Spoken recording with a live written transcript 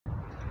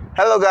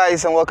Hello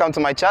guys and welcome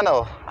to my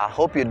channel. I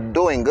hope you're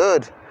doing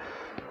good.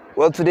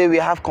 Well, today we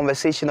have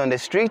conversation on the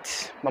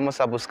street. Vamos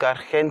a buscar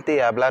gente y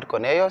hablar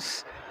con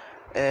ellos.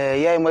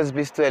 Ya hemos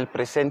visto el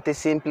presente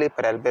simple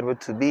para el verbo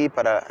to be,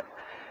 para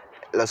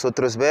los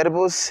otros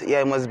verbos.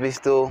 Ya hemos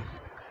visto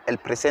el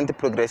presente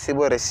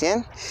progresivo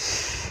recién.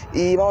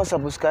 Y vamos a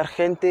buscar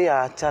gente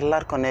a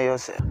charlar con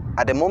ellos.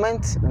 At the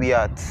moment we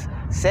are at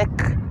SEC.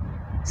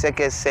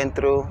 SEC es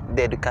Centro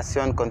de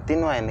Educación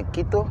Continua en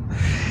Quito.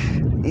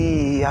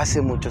 Y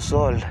hace mucho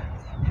sol.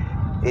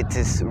 It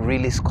is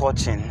really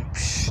scorching.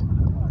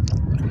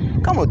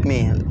 Come with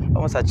me.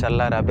 Vamos a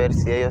charlar a ver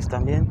si ellos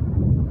también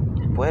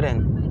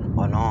pueden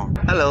o no.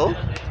 Hello.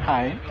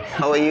 Hi,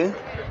 How are you?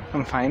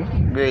 I'm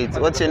fine. Great.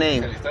 What's your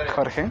name?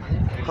 Jorge.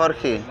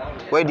 Jorge.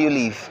 Where do you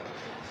live?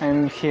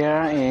 I'm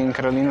here in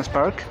Carolinas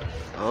Park.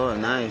 Oh,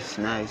 nice,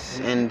 nice.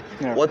 And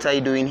Yeah. what are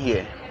you doing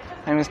here?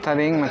 I'm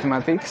studying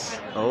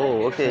mathematics.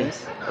 Oh, okay.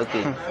 Yes.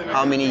 Okay.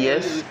 How many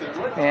years?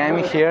 I'm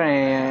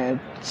here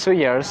 2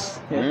 years.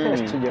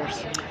 Yes, 2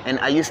 years. And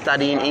are you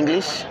studying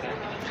English?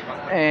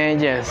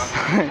 Yes.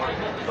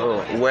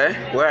 Oh, where?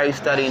 Where are you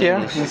studying Here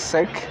English? in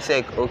SEC.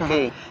 SEC.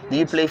 Okay. Do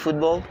you play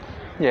football?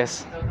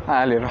 Yes,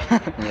 a little.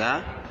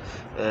 Yeah.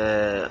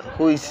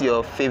 Who is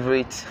your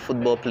favorite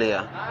football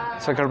player?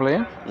 Soccer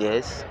player?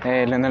 Yes.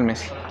 Lionel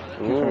Messi.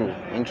 Ooh,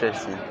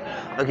 interesting.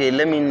 Okay,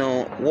 let me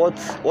know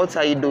what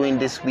are you doing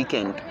this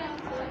weekend?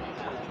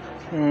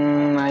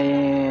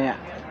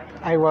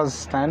 I was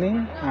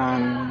studying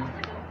and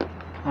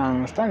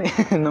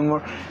studying no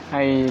more.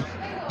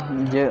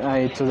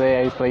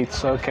 Today I played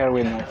soccer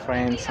with my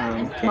friends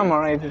and no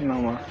more. I did no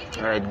more.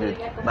 All right, good.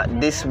 But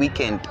this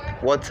weekend,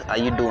 what are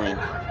you doing?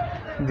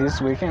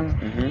 This weekend,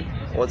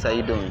 What are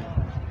you doing?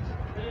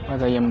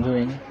 what I am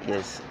doing?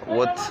 Yes.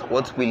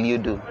 What will you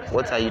do?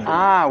 What are you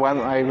doing? What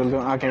I will do?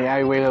 Okay,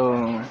 I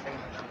will.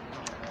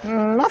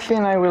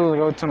 Nothing. I will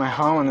go to my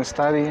home and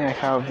study. I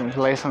have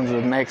lessons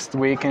the next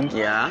weekend.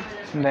 Yeah.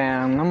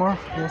 Then no more.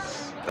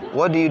 Yes.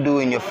 What do you do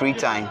in your free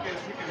time?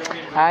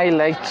 I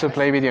like to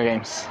play video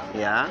games.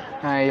 Yeah.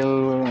 I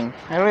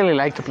really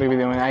like to play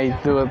video games. I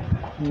do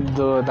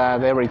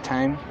that every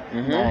time.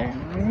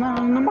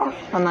 No more.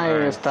 And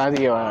I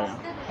study or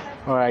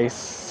I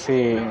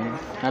see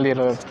a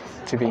little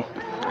TV.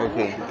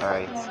 Okay. All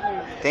right.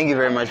 Thank you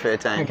very much for your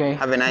time. Okay.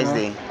 Have a nice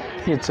day.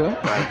 You too.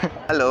 Bye.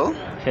 Hello.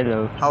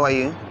 Hello, How are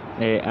you?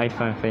 I'm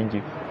fine, thank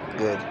you.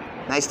 Good.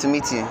 Nice to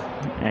meet you.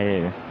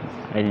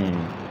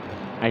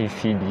 I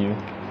feel you.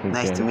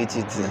 Nice to meet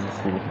you too.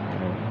 Sí.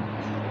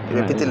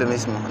 Repite lo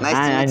mismo. Nice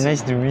to meet you.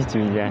 Nice to meet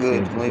you. Yeah.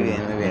 Good. Muy bien,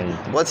 muy bien.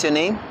 What's your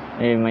name?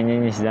 My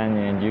name is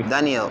Daniel, and you?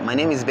 Daniel. My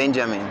name is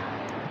Benjamin.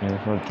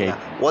 Okay. Yeah.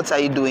 What are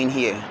you doing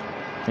here?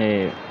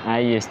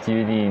 I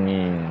study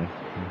in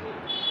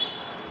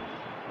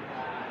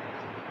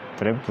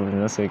prep,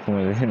 no sé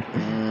cómo decir.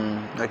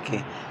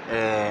 Okay.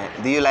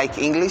 Do you like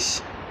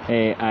English?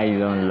 I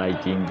don't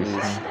like English.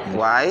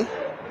 Why?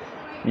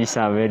 It's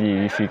a very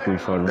difficult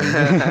for me.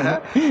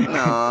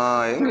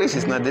 No, English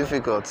is not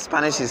difficult.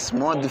 Spanish is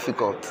more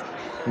difficult.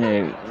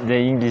 The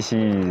English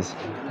is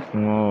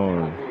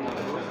more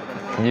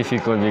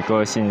difficult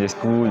because in the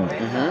school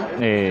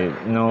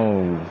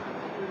no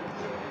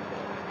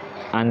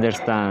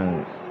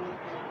understand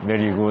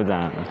very good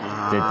the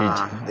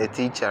teacher. The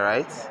teacher,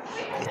 right?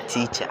 The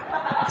teacher.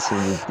 So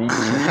the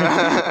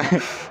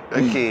teacher.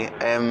 Okay.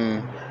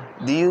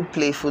 Do you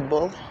play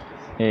football?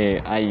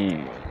 I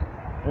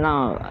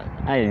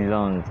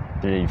don't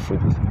play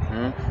football.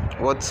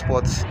 What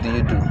sports do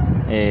you do?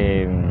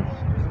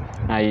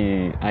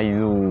 I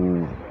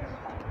do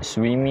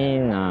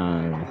swimming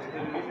and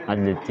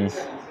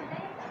athleticism.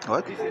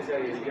 What?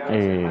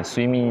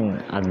 Swimming,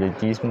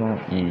 atletismo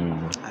y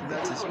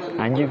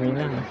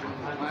Athleticism.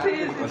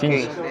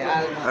 Okay.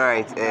 All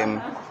right.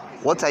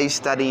 What are you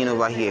studying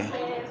over here?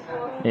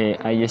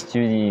 I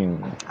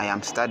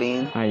am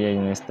studying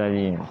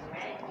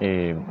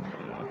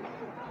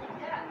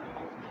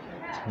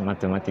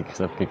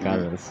matemáticas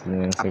aplicadas.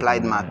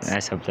 Applied math.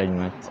 Yes, applied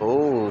math.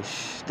 Oh,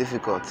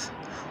 difficult.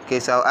 Okay,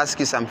 so I'll ask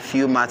you some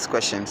few maths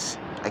questions.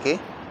 Okay?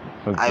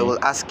 I will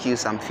ask you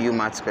some few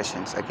maths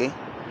questions. Okay?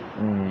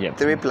 Yep.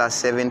 3 plus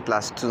 7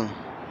 plus 2.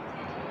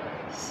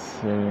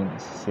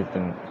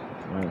 7,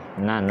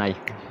 9.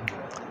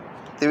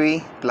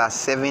 3 plus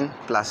 7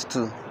 plus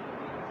 2.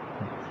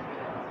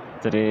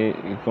 3,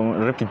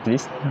 repeat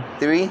please.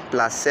 3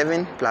 plus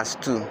 7 plus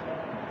 2.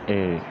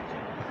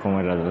 ¿Cómo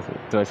era?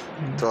 12.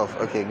 12.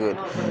 Okay, good.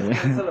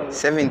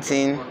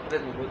 17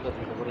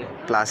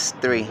 plus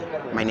 3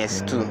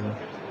 minus 2.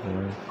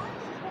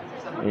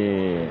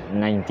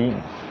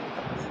 19.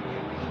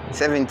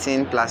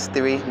 17 plus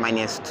 3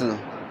 minus 2.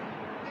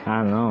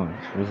 No,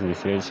 this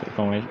is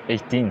 18.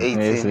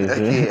 18.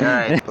 Okay, all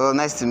right. Well,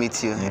 nice to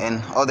meet you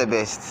and all the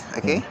best.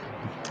 Okay?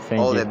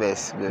 Thank all you. the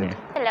best. Good. Yeah.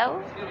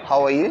 Hello,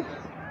 How are you?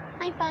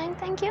 I'm fine,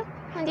 thank you.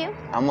 And you?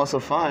 I'm also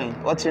fine.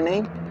 What's your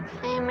name?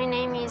 My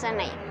name is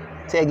Anai.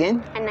 Say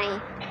again. Anai,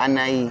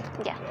 Anai.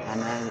 yeah.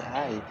 Anai.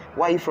 Hi.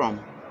 Where are you from?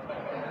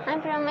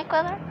 I'm from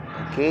Ecuador.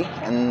 Okay.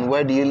 And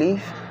where do you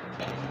live?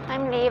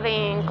 I'm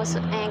living in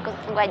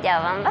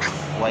Guayabamba.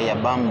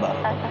 Guayabamba.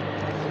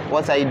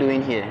 What are you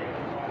doing here?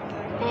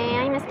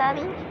 I'm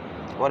studying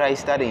What are you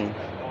studying?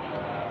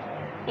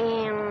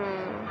 in.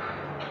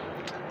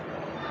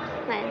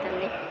 No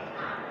entendí.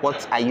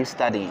 What are you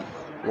studying?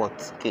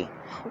 What? Okay.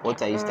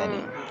 What are you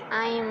studying?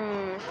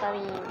 I'm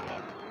studying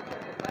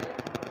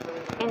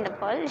in the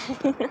college.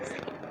 No sé.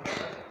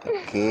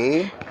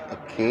 Okay.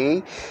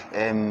 Okay.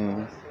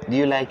 Do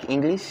you like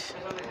English?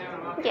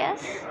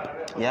 Yes.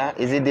 Yeah.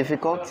 Is it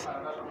difficult?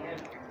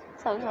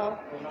 So.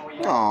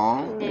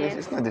 No, Yes.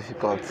 it's not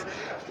difficult.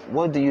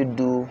 What do you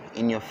do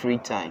in your free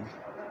time?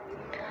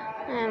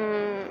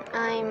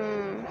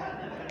 I'm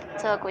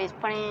talk with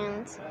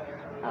friends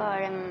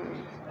or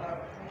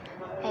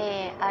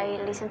I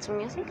listen to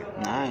music.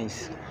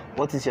 Nice.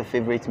 What is your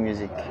favorite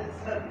music?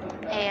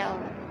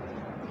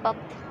 Pop.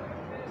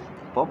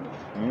 Pop?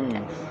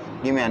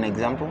 Give me an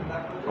example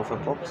of a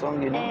pop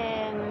song you know.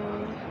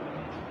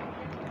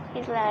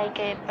 It's like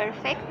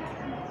Perfect.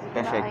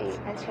 Perfect. By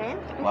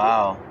Escuela.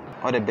 Wow.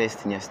 All the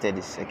best in your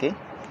studies, okay?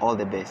 All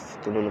the best.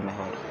 Tululu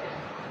mejor.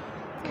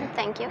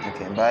 Thank you.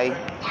 Okay, bye.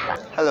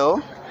 Hello.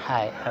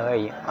 Hi, how are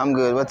you? I'm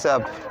good. What's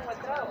up?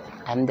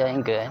 I'm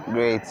doing good.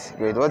 Great,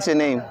 great. What's your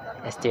name?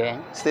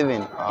 Steven?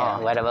 Steven. Yeah,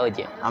 what about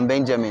you? I'm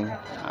Benjamin.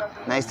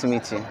 Nice to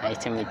meet you. Nice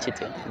to meet you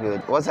too.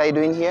 Good. What are you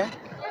doing here?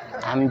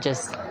 I'm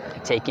just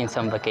taking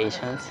some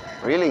vacations.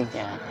 Really?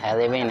 Yeah, I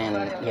live in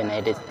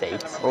United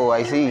States. Oh,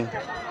 I see.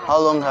 How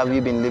long have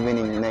you been living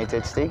in the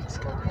United States?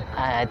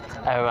 At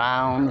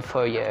around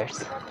 4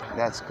 years.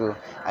 That's cool.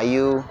 Are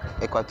you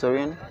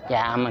Ecuadorian?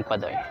 Yeah, I'm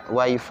Ecuador,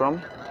 Where are you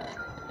from?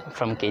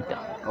 from Quito.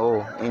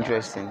 Oh,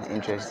 interesting,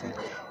 interesting.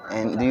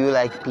 And do you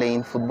like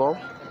playing football?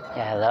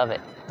 Yeah, I love it.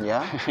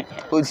 Yeah?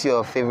 Who's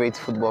your favorite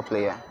football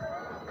player?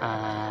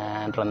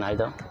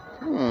 Ronaldo.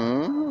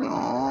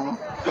 No.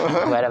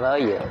 What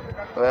about you?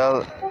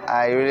 Well,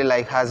 I really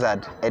like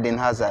Eden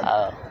Hazard.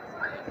 Oh,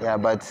 Yeah,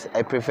 but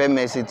I prefer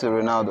Messi to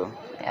Ronaldo.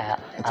 yeah,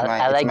 It's I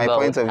my like both.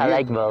 point of I view.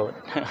 like both.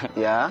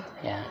 Yeah?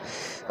 Yeah.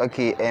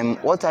 Okay,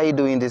 what are you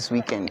doing this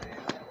weekend?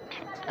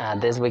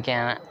 This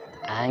weekend,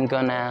 I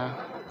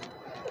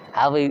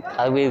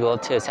will go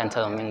to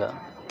Santo Domingo.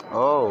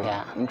 Oh,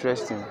 Yeah.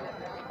 interesting.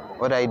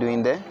 What are you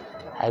doing there?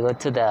 I go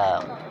to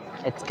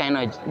it's kind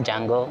of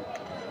jungle.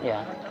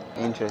 Yeah.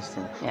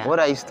 Interesting. Yeah. What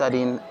are you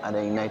studying at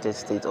the United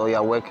States or you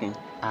are working?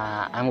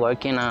 I'm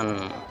working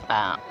on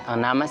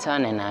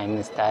Amazon and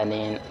I'm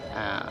studying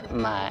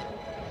my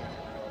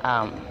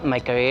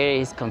career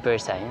is computer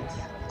science.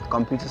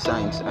 Computer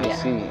science, I Yeah.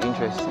 see.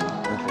 Interesting,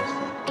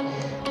 interesting.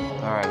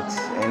 All right,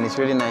 and it's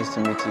really nice to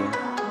meet you.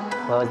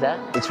 What was that?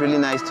 It's really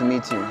nice to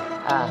meet you.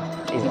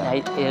 It's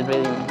really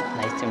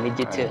nice to meet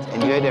you too.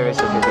 Enjoy the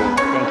rest of the day.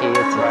 Thank you, you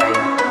too. Bye.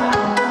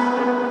 Bye.